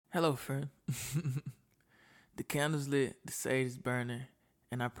Hello, friend. The candle's lit, the sage is burning,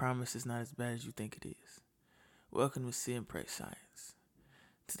 and I promise it's not as bad as you think it is. Welcome to See and Pray Science.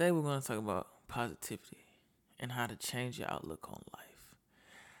 Today we're going to talk about positivity and how to change your outlook on life.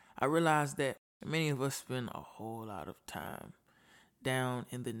 I realize that many of us spend a whole lot of time down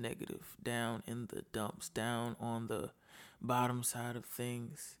in the negative, down in the dumps, down on the bottom side of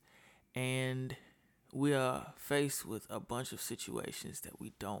things, and we are faced with a bunch of situations that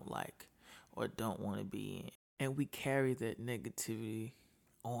we don't like or don't want to be in. And we carry that negativity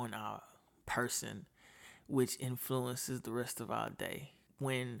on our person, which influences the rest of our day.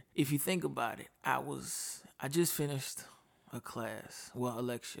 If you think about it, I just finished a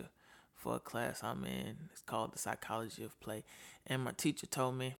lecture for a class I'm in. It's called The Psychology of Play. And my teacher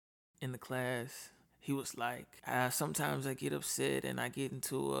told me in the class, he was like, sometimes I get upset and I get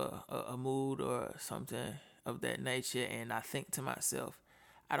into a mood or something of that nature, and I think to myself,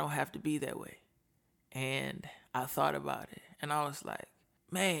 I don't have to be that way. And I thought about it, and I was like,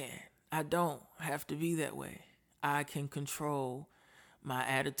 man, I don't have to be that way. I can control my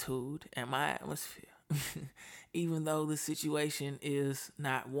attitude and my atmosphere. Even though the situation is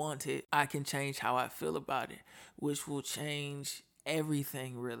not wanted, I can change how I feel about it, which will change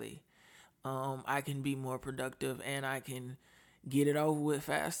everything, really. I can be more productive and I can get it over with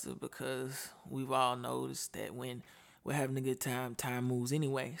faster, because we've all noticed that when we're having a good time, time moves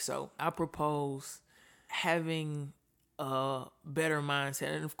anyway. So I propose having a better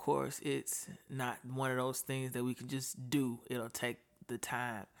mindset. And of course, it's not one of those things that we can just do. It'll take the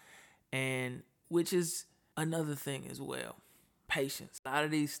time. And which is another thing as well. Patience. A lot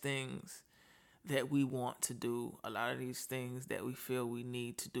of these things that we want to do, a lot of these things that we feel we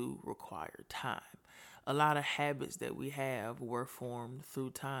need to do require time. A lot of habits that we have were formed through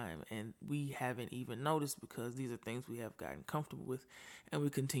time, and we haven't even noticed, because these are things we have gotten comfortable with and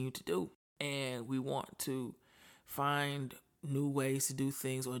we continue to do. And we want to find new ways to do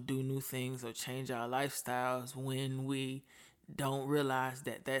things or do new things or change our lifestyles when we don't realize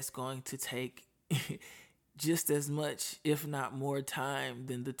that that's going to take just as much, if not more time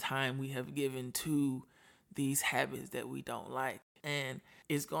than the time we have given to these habits that we don't like. And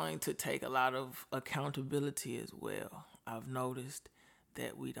it's going to take a lot of accountability as well. I've noticed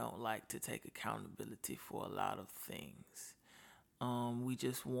that we don't like to take accountability for a lot of things. We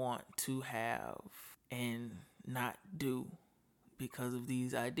just want to have and not do because of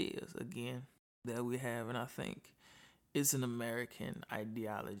these ideas, again, that we have. And I think it's an American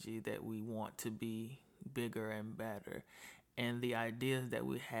ideology that we want to be bigger and better, and the ideas that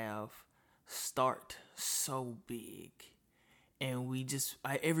we have start so big, and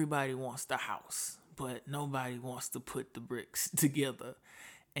everybody wants the house, but nobody wants to put the bricks together.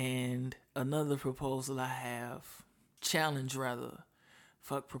 And another proposal I have, challenges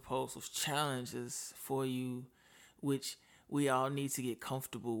for you, which we all need to get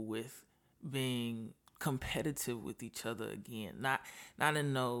comfortable with being competitive with each other again. Not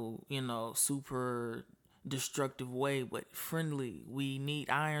in no, super destructive way, but friendly. We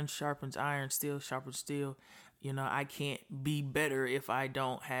need iron sharpens iron, steel sharpens steel. I can't be better if I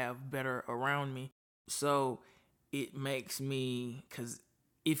don't have better around me. So it makes me, because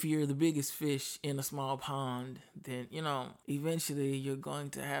if you're the biggest fish in a small pond, then, eventually you're going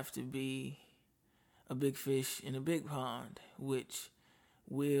to have to be a big fish in a big pond, which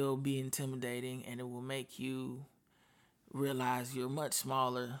will be intimidating, and it will make you realize you're much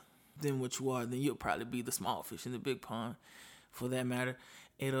smaller than what you are. Then you'll probably be the small fish in the big pond, for that matter.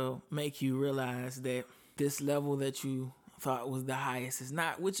 It'll make you realize that this level that you thought was the highest is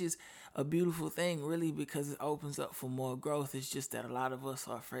not, which is a beautiful thing, really, because it opens up for more growth. It's just that a lot of us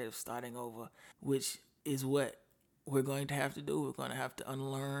are afraid of starting over, which is what we're going to have to do. We're going to have to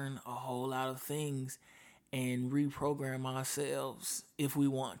unlearn a whole lot of things and reprogram ourselves if we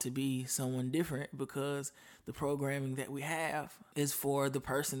want to be someone different, because the programming that we have is for the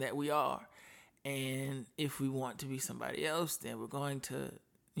person that we are. And if we want to be somebody else, then we're going to,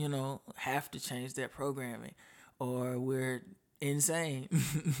 have to change that programming, or we're insane,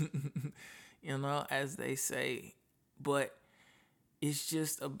 as they say. But it's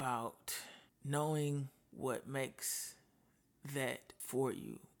just about knowing what makes that for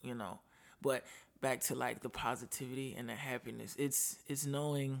you, But back to like the positivity and the happiness, it's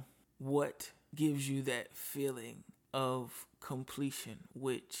knowing what gives you that feeling of completion,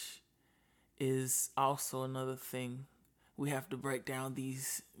 which is also another thing. We have to break down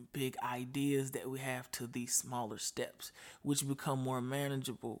these big ideas that we have to these smaller steps, which become more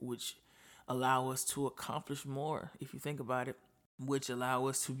manageable, which allow us to accomplish more. If you think about it, which allow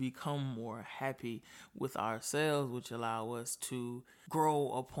us to become more happy with ourselves, which allow us to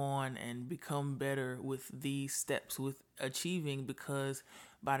grow upon and become better with these steps with achieving. Because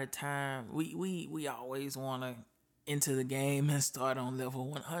by the time we always want to into the game and start on level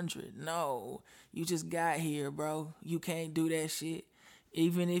 100. No, you just got here, bro. You can't do that shit.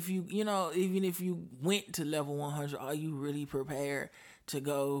 Even if even if you went to level 100, are you really prepared to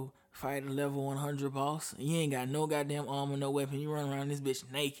go fight a level 100 boss? You ain't got no goddamn armor, no weapon. You run around this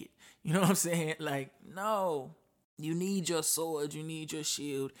bitch naked. You know what I'm saying? Like, no. You need your sword, you need your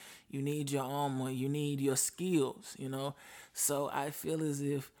shield, you need your armor, you need your skills, So I feel as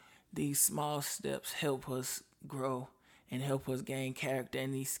if these small steps help us grow and help us gain character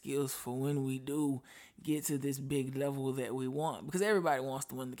and these skills for when we do get to this big level that we want. Because everybody wants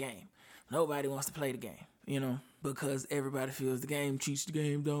to win the game. Nobody wants to play the game, because everybody feels the game cheats, the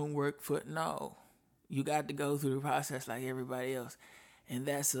game don't work for. No, you got to go through the process like everybody else. And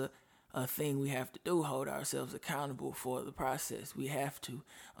that's a thing we have to do, hold ourselves accountable for the process. We have to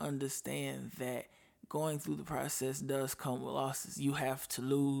understand that going through the process does come with losses. You have to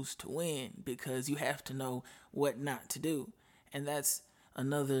lose to win because you have to know what not to do. And that's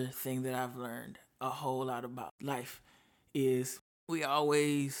another thing that I've learned a whole lot about life is we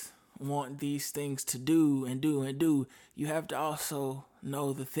always want these things to do and do and do. You have to also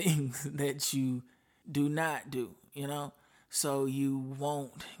know the things that you do not do, So you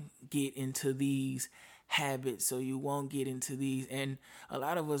won't get into these habits, so you won't get into these. And a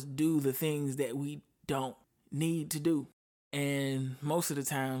lot of us do the things that we don't need to do. And most of the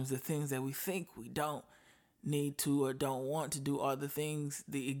times, the things that we think we don't need to or don't want to do are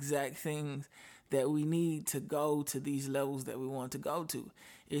the exact things that we need to go to these levels that we want to go to.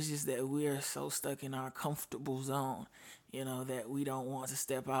 It's just that we're so stuck in our comfortable zone, that we don't want to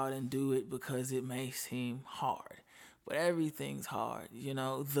step out and do it because it may seem hard. But everything's hard,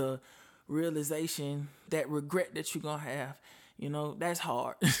 the realization, that regret that you're going to have, that's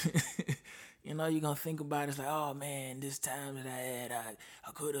hard. You're going to think about it, it's like, oh man, this time that I had,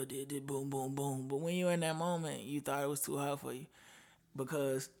 I could have did it, boom, boom, boom. But when you're in that moment, you thought it was too hard for you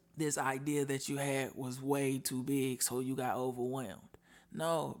because this idea that you had was way too big, so you got overwhelmed.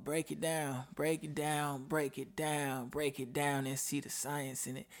 No, break it down, break it down, break it down, break it down and see the science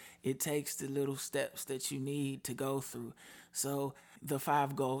in it. It takes the little steps that you need to go through. So your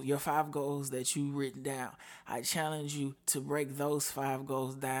 5 goals that you written down, I challenge you to break those 5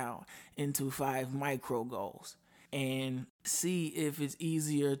 goals down into 5 micro goals and see if it's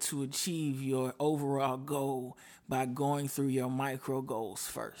easier to achieve your overall goal by going through your micro goals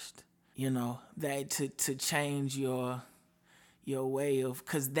first. That to change your way of,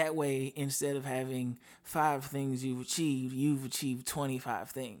 because that way, instead of having 5 things you've achieved 25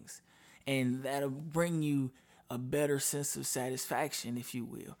 things. And that'll bring you a better sense of satisfaction, if you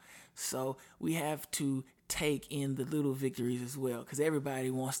will. So we have to take in the little victories as well, because everybody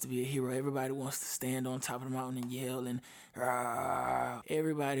wants to be a hero. Everybody wants to stand on top of the mountain and yell and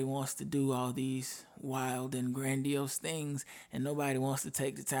everybody wants to do all these wild and grandiose things, and nobody wants to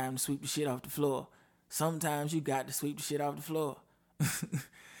take the time to sweep the shit off the floor. Sometimes you got to sweep the shit off the floor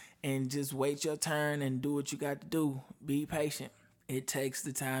and just wait your turn and do what you got to do. Be patient. It takes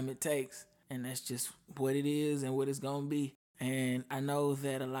the time it takes, and that's just what it is and what it's going to be. And I know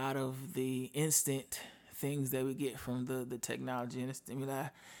that a lot of the instant things that we get from the technology and the stimuli,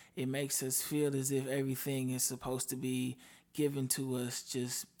 it makes us feel as if everything is supposed to be given to us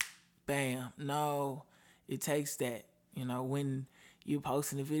just bam. No, it takes that. When you're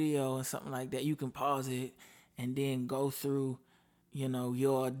posting a video or something like that, you can pause it and then go through,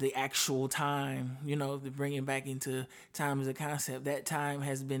 the actual time, to bring it back into time as a concept. That time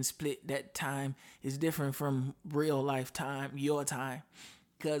has been split. That time is different from real life time, your time,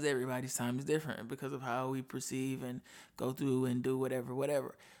 because everybody's time is different because of how we perceive and go through and do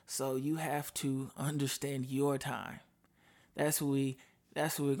whatever. So you have to understand your time. That's what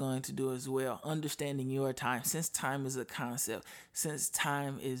we're going to do as well. Understanding your time. Since time is a concept, since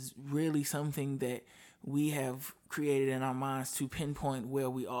time is really something that we have created in our minds to pinpoint where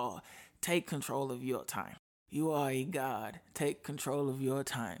we are, take control of your time. You are a god. Take control of your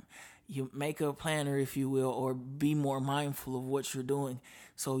time. You make a planner, if you will, or be more mindful of what you're doing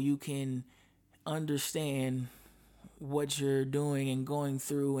so you can understand what you're doing and going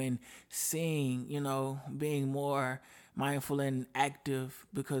through and seeing, being more mindful and active,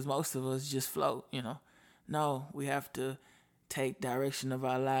 because most of us just float, No, we have to take direction of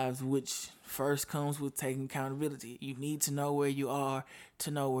our lives, which first comes with taking accountability. You need to know where you are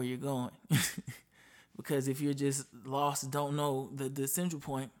to know where you're going. Because if you're just lost, don't know the central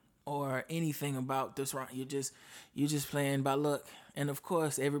point, or anything about this wrong. You're just playing by luck. And of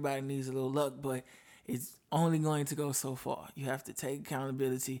course, everybody needs a little luck, but it's only going to go so far. You have to take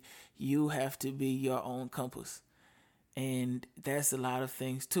accountability. You have to be your own compass. And that's a lot of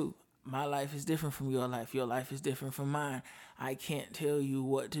things too. My life is different from your life. Your life is different from mine. I can't tell you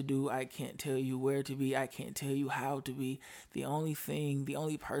what to do. I can't tell you where to be. I can't tell you how to be. The only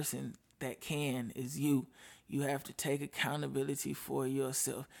person that can is you. You have to take accountability for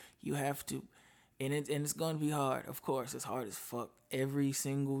yourself. You have to, and it's going to be hard. Of course, it's hard as fuck. Every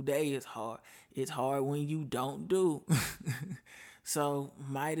single day is hard. It's hard when you don't do. So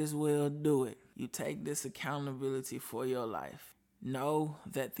might as well do it. You take this accountability for your life. Know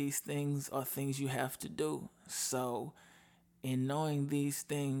that these things are things you have to do. So in knowing these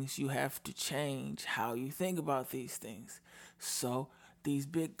things, you have to change how you think about these things. So these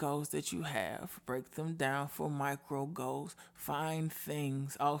big goals that you have, break them down for micro goals. Find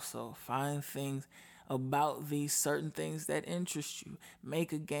things about these certain things that interest you.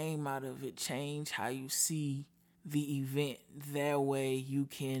 Make a game out of it. Change how you see the event. That way you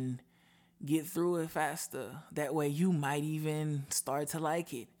can get through it faster. That way you might even start to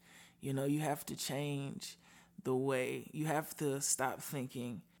like it. You have to change the way. You have to stop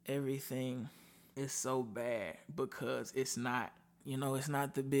thinking everything is so bad because it's not. It's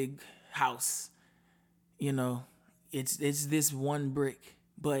not the big house. It's this one brick,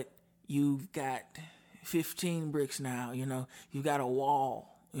 but you've got 15 bricks now. You've got a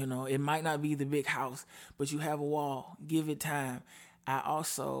wall. It might not be the big house, but you have a wall. Give it time. I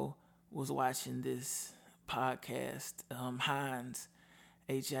also was watching this podcast, Hindz,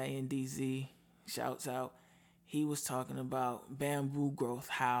 Hindz, shouts out. He was talking about bamboo growth,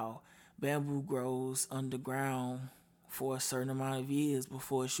 how bamboo grows underground for a certain amount of years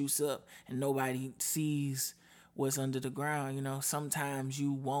before it shoots up, and nobody sees what's under the ground. Sometimes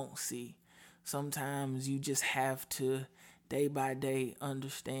you won't see. Sometimes you just have to day by day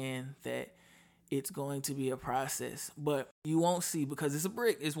understand that it's going to be a process, but you won't see because it's a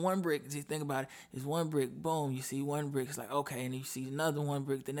brick. It's one brick. Just think about it. It's one brick. Boom. You see one brick. It's like, okay. And you see another one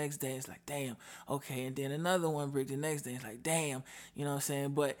brick the next day. It's like, damn. Okay. And then another one brick the next day. It's like, damn. You know what I'm saying?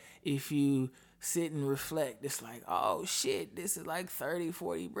 But if you sit and reflect, it's like, oh shit, this is like 30,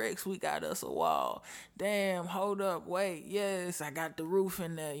 40 bricks. We got us a wall. Damn. Hold up. Wait. Yes. I got the roof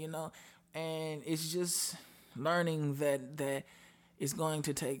in there, and it's just learning that it's going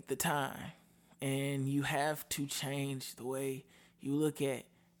to take the time. And you have to change the way you look at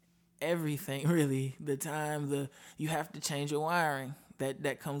everything, really. You have to change your wiring.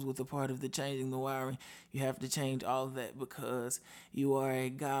 That comes with a part of the changing the wiring. You have to change all of that because you are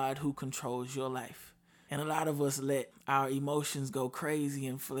a God who controls your life. And a lot of us let our emotions go crazy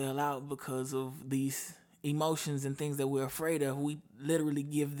and flail out because of these emotions and things that we're afraid of. We literally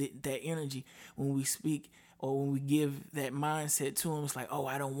give that energy when we speak, or when we give that mindset to them. It's like, oh,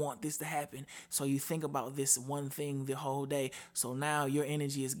 I don't want this to happen. So you think about this one thing the whole day. So now your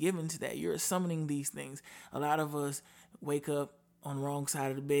energy is given to that. You're summoning these things. A lot of us wake up on the wrong side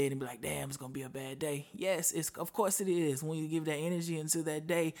of the bed and be like, damn, it's going to be a bad day. Yes, of course it is. When you give that energy into that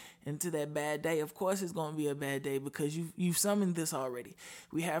day, into that bad day, of course it's going to be a bad day because you've summoned this already.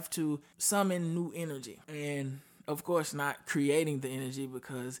 We have to summon new energy. And of course, not creating the energy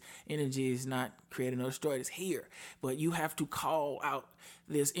because energy is not created or destroyed. It's here. But you have to call out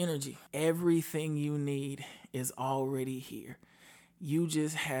this energy. Everything you need is already here. You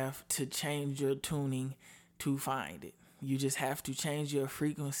just have to change your tuning to find it. You just have to change your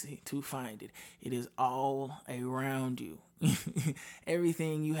frequency to find it. It is all around you.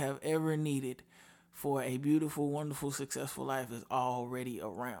 Everything you have ever needed for a beautiful, wonderful, successful life is already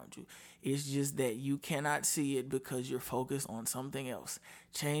around you. It's just that you cannot see it because you're focused on something else.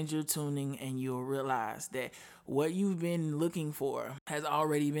 Change your tuning and you'll realize that what you've been looking for has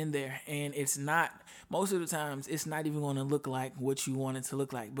already been there. And it's not, most of the times, it's not even going to look like what you want it to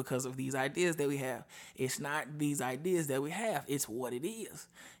look like because of these ideas that we have. It's not these ideas that we have. It's what it is.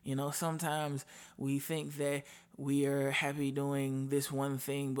 Sometimes we think that we are happy doing this one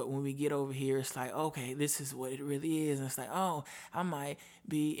thing, but when we get over here, it's like, okay, this is what it really is. And it's like, oh, I might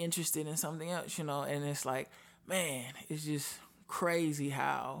be interested in something else, and it's like, man, it's just crazy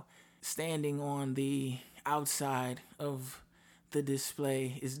how standing on the outside of the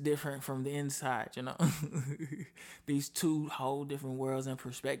display is different from the inside, These two whole different worlds and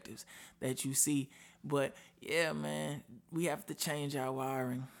perspectives that you see. But yeah, man, we have to change our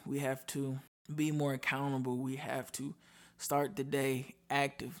wiring. We have to be more accountable. We have to start the day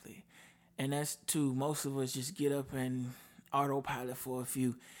actively. And that's too, most of us just get up and autopilot for a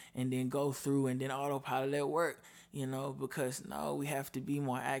few and then go through and then autopilot at work, because no, we have to be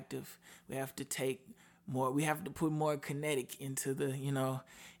more active. We have to we have to put more kinetic into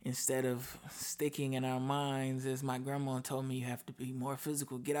instead of sticking in our minds. As my grandma told me, you have to be more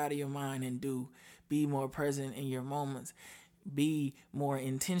physical. Get out of your mind and be more present in your moments. Be more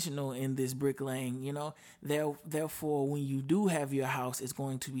intentional in this bricklaying, Therefore, when you do have your house, it's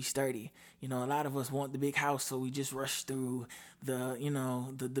going to be sturdy. A lot of us want the big house, so we just rush through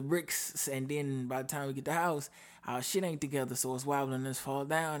the bricks, and then by the time we get the house, our shit ain't together, so it's wobbling, it's fall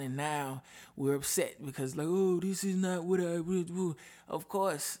down, and now we're upset because oh, this is not what I would do. Of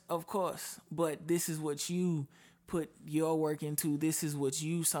course, but this is what you put your work into. This is what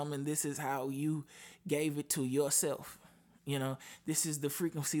you summoned. This is how you gave it to yourself. This is the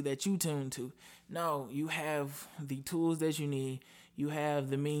frequency that you tune to. No, you have the tools that you need. You have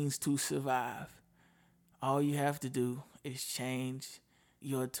the means to survive. All you have to do is change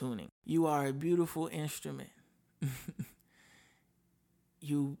your tuning. You are a beautiful instrument.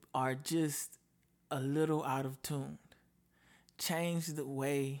 You are just a little out of tune. Change the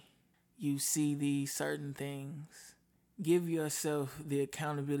way you see these certain things. Give yourself the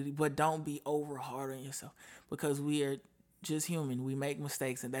accountability, but don't be over hard on yourself, because we are just human. We make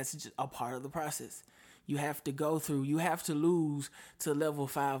mistakes, and that's just a part of the process. You have to lose to level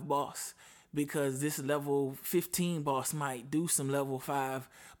 5 boss, because this level 15 boss might do some level 5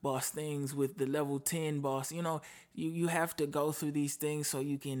 boss things with the level 10 boss. You have to go through these things so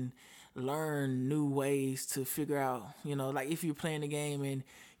you can learn new ways to figure out, like if you're playing a game and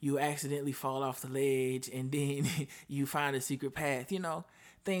you accidentally fall off the ledge and then you find a secret path,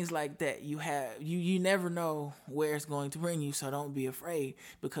 things like that. You never know where it's going to bring you, so don't be afraid,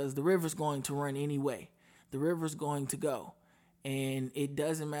 because the river's going to run anyway. The river's going to go, and it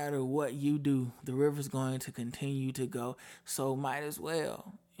doesn't matter what you do, the river's going to continue to go. So might as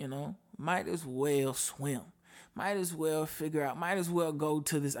well swim. Might as well figure out, might as well go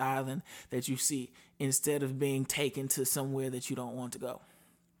to this island that you see instead of being taken to somewhere that you don't want to go.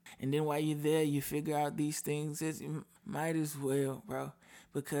 And then while you're there, you figure out these things. Might as well, bro.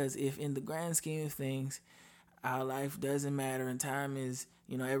 Because if in the grand scheme of things, our life doesn't matter and time is,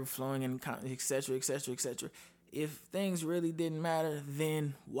 ever flowing and et cetera, et cetera, et cetera. If things really didn't matter,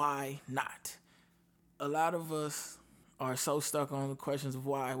 then why not? A lot of us are so stuck on the questions of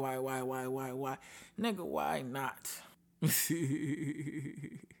why. Nigga, why not?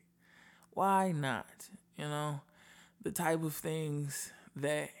 Why not? The type of things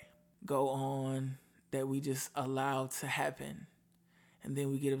that go on that we just allow to happen, and then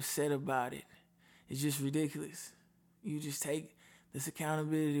we get upset about it. It's just ridiculous. You just take this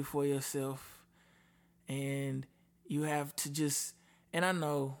accountability for yourself, and you have to just, and I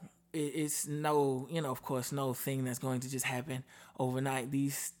know it's no, of course, no thing that's going to just happen overnight.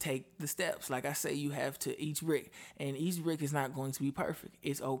 These take the steps. Like I say, you have to each brick, and each brick is not going to be perfect.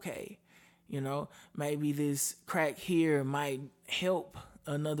 It's okay. Maybe this crack here might help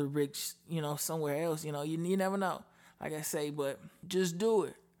another brick, somewhere else. You never know. Like I say, but just do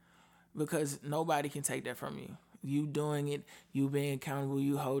it, because nobody can take that from you. You doing it, you being accountable,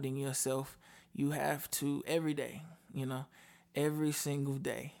 you holding yourself. You have to every day, every single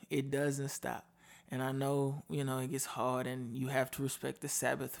day. It doesn't stop. And I know, it gets hard, and you have to respect the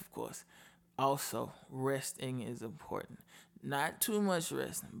Sabbath, of course. Also, resting is important. Not too much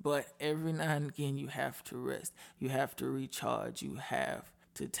rest, but every now and again you have to rest. You have to recharge. You have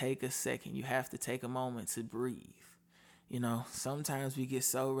to take a second. You have to take a moment to breathe. Sometimes we get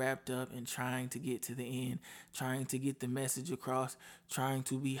so wrapped up in trying to get to the end, trying to get the message across, trying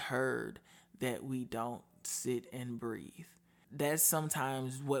to be heard, that we don't sit and breathe. That's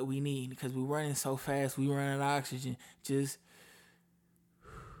sometimes what we need, because we're running so fast, we run out of oxygen.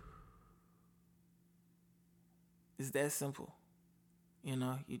 It's that simple.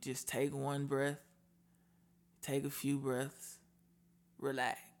 You just take one breath, take a few breaths,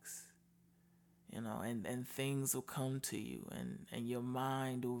 relax. And things will come to you, and your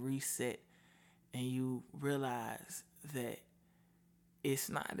mind will reset, and you realize that it's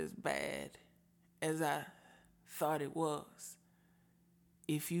not as bad as I thought it was.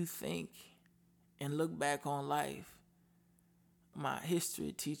 If you think and look back on life, my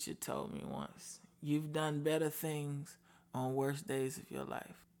history teacher told me once, you've done better things on worse days of your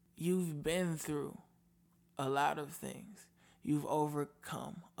life. You've been through a lot of things. You've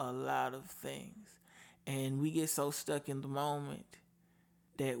overcome a lot of things. And we get so stuck in the moment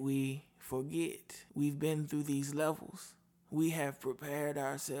that we forget we've been through these levels. We have prepared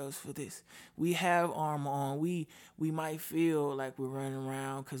ourselves for this. We have armor on. We might feel like we're running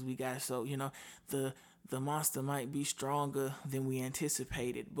around because we got so, the monster might be stronger than we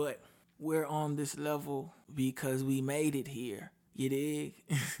anticipated, but we're on this level because we made it here. You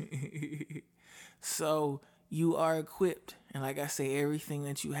dig? So you are equipped. And like I say, everything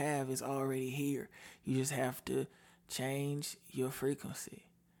that you have is already here. You just have to change your frequency.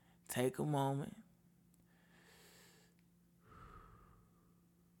 Take a moment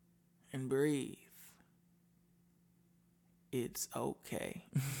and breathe. It's okay.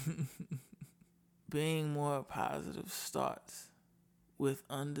 Being more positive starts with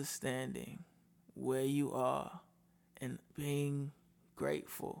understanding where you are and being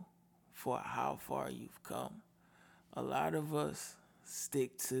grateful for how far you've come. A lot of us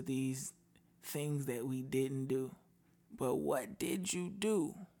stick to these things that we didn't do. But what did you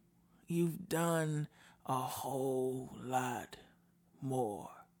do? You've done a whole lot more.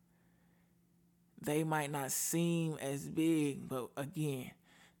 They might not seem as big, but again,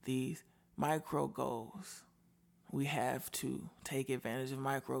 these micro goals, we have to take advantage of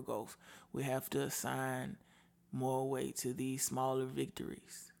micro goals. We have to assign more weight to these smaller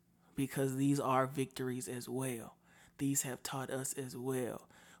victories because these are victories as well. These have taught us as well.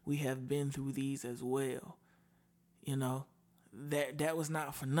 We have been through these as well. You know, that was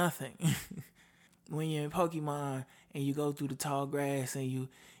not for nothing. When you're in Pokemon and you go through the tall grass and you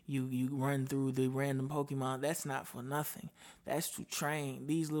run through the random Pokemon, that's not for nothing. That's to train.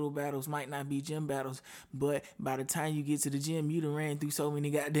 These little battles might not be gym battles, but by the time you get to the gym, you done ran through so many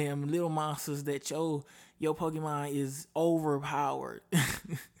goddamn little monsters that your Pokemon is overpowered.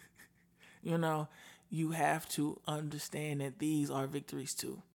 You know, you have to understand that these are victories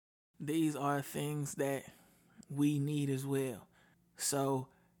too. These are things that we need as well. So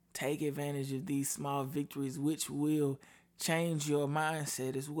take advantage of these small victories, which will change your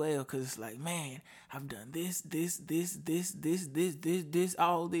mindset as well. Because it's like, man, I've done this,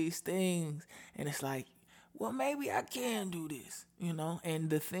 all these things. And it's like, well, maybe I can do this, you know? And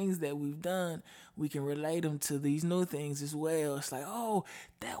the things that we've done, we can relate them to these new things as well. It's like, oh,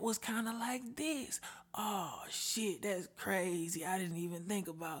 that was kind of like this. Oh, shit, that's crazy. I didn't even think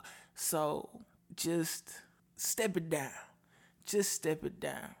about. So just step it down. Just step it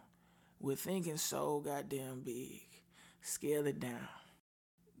down. We're thinking so goddamn big. Scale it down.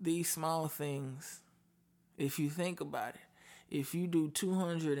 These small things, if you think about it, if you do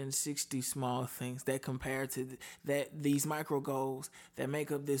 260 small things that compare to these micro goals that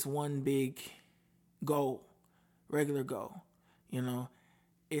make up this one big goal, regular goal, you know,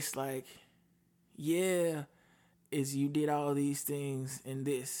 it's like, yeah, is you did all these things in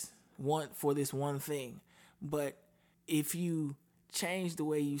this one thing, but if you change the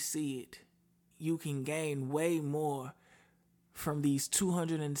way you see it, you can gain way more from these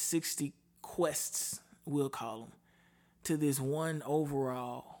 260 quests, we'll call them, to this one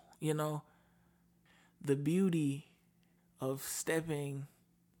overall, you know. The beauty of stepping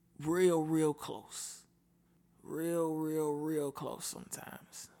real close. Real close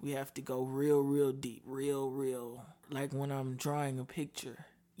sometimes. We have to go real deep, real. Like when I'm drawing a picture,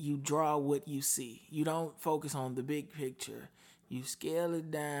 you draw what you see. You don't focus on the big picture. You scale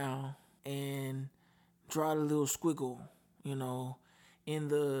it down and draw the little squiggle, you know.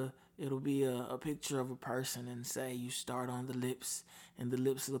 It'll be a picture of a person and say you start on the lips and the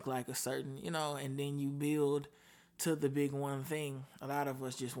lips look like a certain, you know, and then you build to the big one thing. A lot of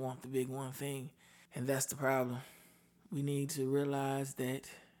us just want the big one thing, and that's the problem. We need to realize that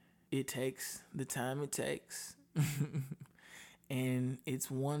it takes the time it takes. And it's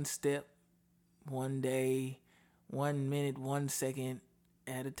one step, one day, 1 minute, 1 second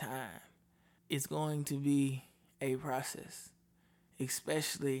at a time. It's going to be a process,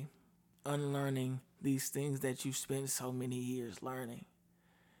 especially unlearning these things that you spent so many years learning,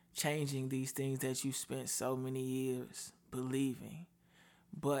 changing these things that you spent so many years believing.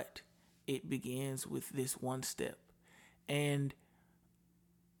 But it begins with this one step, and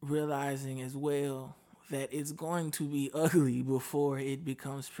realizing as well that it's going to be ugly before it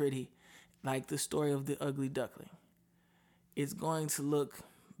becomes pretty, like the story of the ugly duckling. It's going to look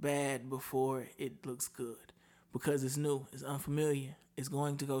bad before it looks good because it's new, it's unfamiliar. It's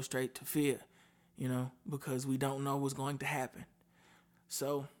going to go straight to fear, you know, because we don't know what's going to happen.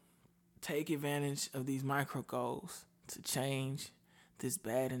 So take advantage of these micro goals to change this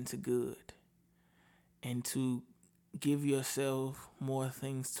bad into good and to give yourself more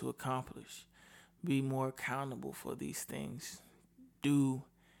things to accomplish. Be more accountable for these things. Do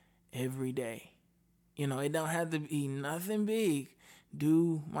every day. You know, it don't have to be nothing big.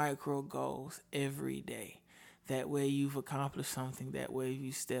 Do micro goals every day. That way you've accomplished something. That way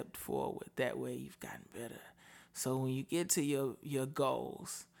you stepped forward. That way you've gotten better. So when you get to your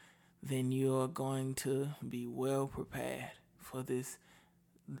goals, then you're going to be well prepared for this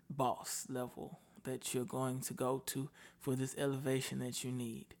boss level that you're going to go to, for this elevation that you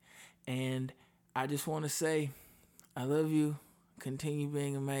need. And I just want to say, I love you. Continue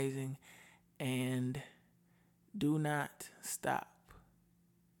being amazing. And do not stop.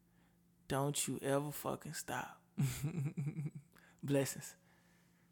 Don't you ever fucking stop. Blessings.